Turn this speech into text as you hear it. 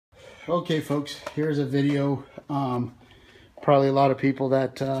Okay folks, here's a video. Probably a lot of people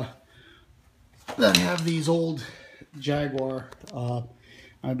that have these old Jaguar,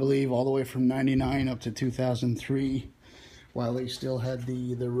 I believe all the way from 99 up to 2003, while they still had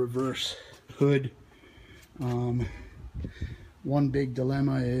the reverse hood. One big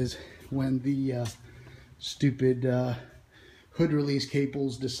dilemma is when the stupid hood release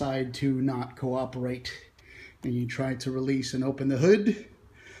cables decide to not cooperate, and you try to release and open the hood,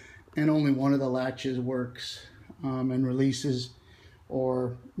 and only one of the latches works and releases,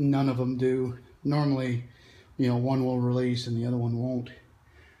 or none of them do. Normally, you know, one will release and the other one won't,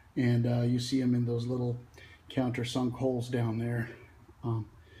 and you see them in those little countersunk holes down there,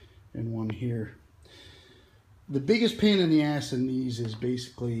 and one here. The biggest pain in the ass in these is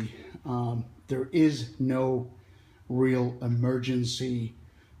basically there is no real emergency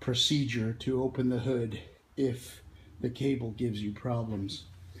procedure to open the hood if the cable gives you problems.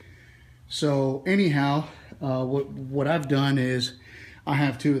 So anyhow, what I've done is I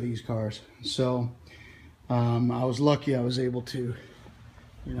have two of these cars. So I was lucky I was able to,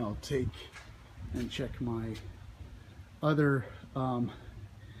 you know, take and check my other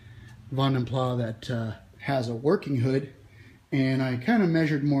Vanden Plas that has a working hood, and I kind of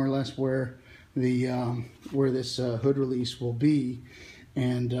measured more or less where the where this hood release will be,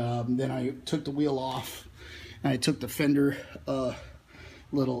 and then I took the wheel off, and I took the fender,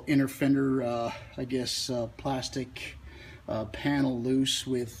 little inner fender, I guess plastic panel loose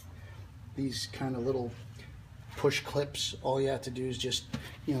with these kind of little push clips. All you have to do is just,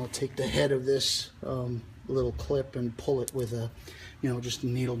 you know, take the head of this little clip and pull it with a, you know, just a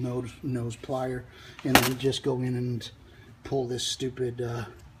needle nose plier, and then just go in and pull this stupid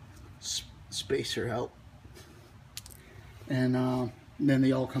spacer out, and then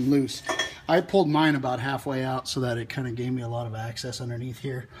they all come loose. I pulled mine about halfway out so that it kind of gave me a lot of access underneath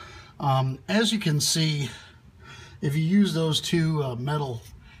here. As you can see, if you use those two metal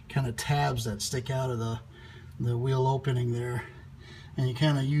kind of tabs that stick out of the wheel opening there, and you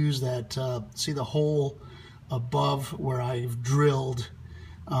kind of use that, see the hole above where I've drilled,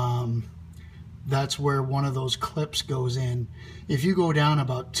 that's where one of those clips goes in. If you go down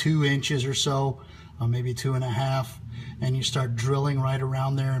about 2 inches or so, maybe 2.5, and you start drilling right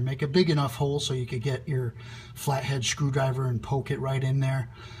around there and make a big enough hole so you could get your flathead screwdriver and poke it right in there.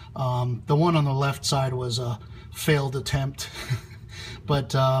 The one on the left side was a failed attempt, but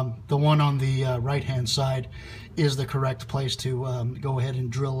the one on the right hand side is the correct place to go ahead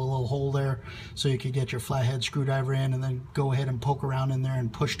and drill a little hole there so you could get your flathead screwdriver in, and then go ahead and poke around in there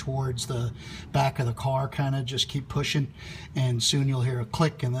and push towards the back of the car, kind of just keep pushing, and soon you'll hear a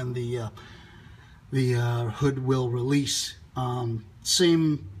click, and then the hood will release.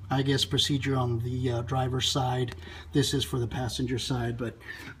 Same, I guess, procedure on the driver's side. This is for the passenger side, but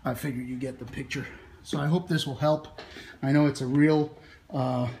I figured you get the picture. So I hope this will help. I know it's a real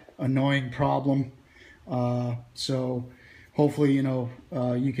annoying problem. So hopefully, you know,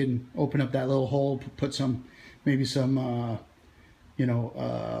 you can open up that little hole, put some, maybe some, you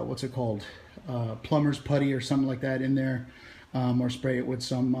know, what's it called? Plumber's putty or something like that in there, or spray it with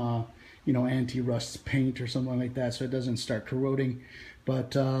some, you know, anti-rust paint or something like that so it doesn't start corroding.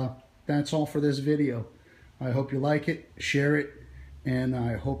 But that's all for this video. I hope you like it, share it, and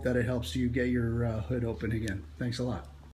I hope that it helps you get your hood open again. Thanks a lot.